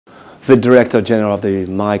The Director General of the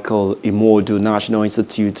Michael Imodu National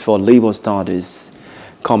Institute for Labour Studies,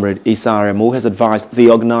 Comrade Issa Aremu, has advised the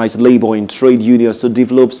organized labor and trade unions to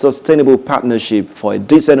develop sustainable partnership for a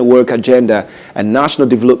decent work agenda and national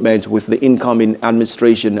development with the incoming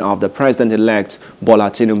administration of the President-elect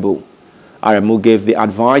Bola Tinubu. Aremu gave the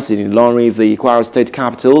advice in Ilorin, the Kwara State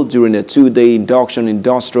capital, during a two-day induction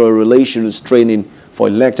industrial relations training for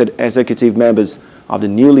elected executive members of the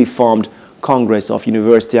newly formed Congress of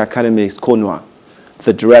University Academics, CONUA.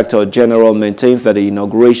 The Director General maintains that the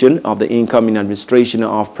inauguration of the incoming administration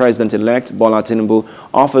of President-elect Bola Tinubu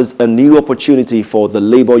offers a new opportunity for the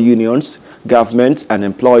labor unions, government and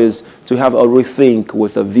employers to have a rethink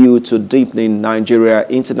with a view to deepening Nigeria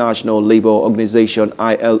International Labour Organization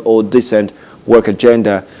ILO decent work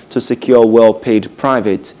agenda to secure well-paid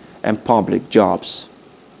private and public jobs.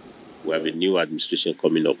 We have a new administration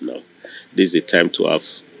coming up now. This is the time to have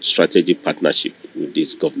strategic partnership with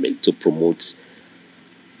this government to promote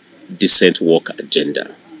decent work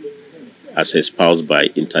agenda as espoused by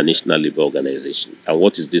International Labour Organization. And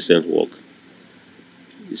what is decent work?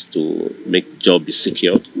 Is to make job is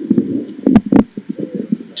secured,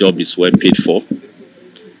 job is well paid for,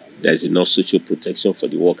 there is enough social protection for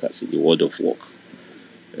the workers in the world of work.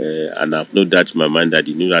 And I have no doubt in my mind that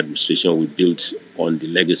the new administration will build on the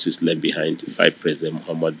legacies left behind by President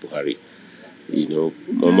Muhammad Buhari. You know,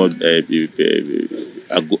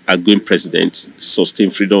 outgoing president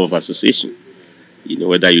sustained freedom of association. You know,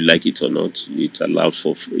 whether you like it or not, it allowed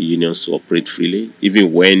for unions to operate freely.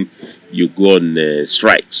 Even when you go on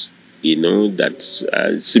strikes, you know, that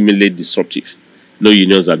are similarly disruptive, no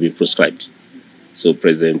unions have been proscribed. So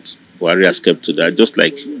President Buhari has kept to that, just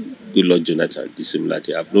like good Lord Jonathan, the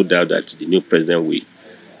similarity. I have no doubt that the new president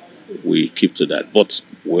will keep to that. But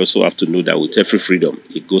we also have to know that with every freedom,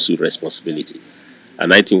 it goes with responsibility.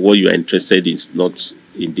 And I think what you are interested in is not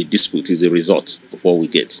in the dispute, is the result of what we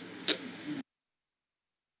get.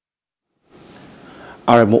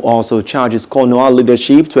 Aremu also charges CONUA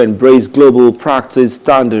leadership to embrace global practice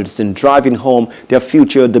standards in driving home their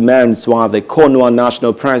future demands, while the CONUA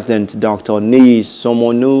National President, Dr. Niyi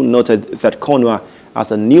Somonu, noted that CONUA,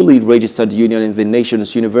 as a newly registered union in the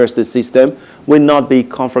nation's university system, will not be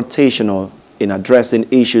confrontational in addressing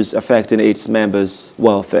issues affecting its members'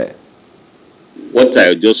 welfare. What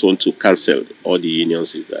I just want to cancel all the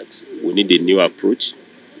unions is that we need a new approach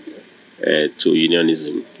to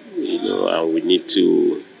unionism, you know, and we need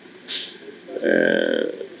to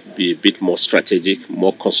be a bit more strategic,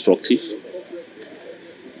 more constructive,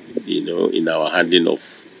 you know, in our handling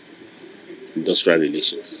of industrial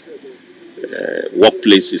relations.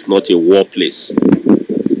 Workplace is not a war place.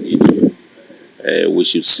 You know, we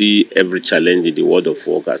should see every challenge in the world of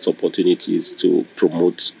work as opportunities to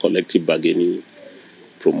promote collective bargaining,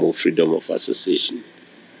 promote freedom of association,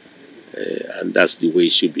 and that's the way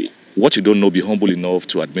it should be. What you don't know, be humble enough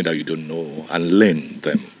to admit that you don't know and learn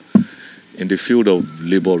them. In the field of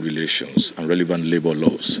labor relations and relevant labor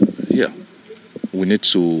laws, we need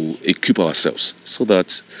to equip ourselves so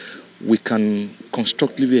that we can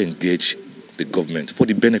constructively engage the government for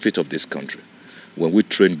the benefit of this country. When we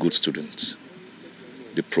train good students,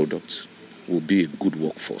 the product will be a good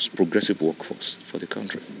workforce, progressive workforce for the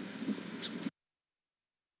country.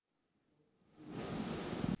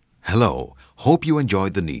 Hello, hope you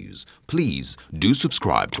enjoyed the news. Please do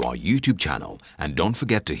subscribe to our YouTube channel and don't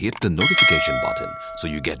forget to hit the notification button so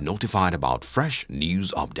you get notified about fresh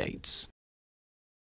news updates.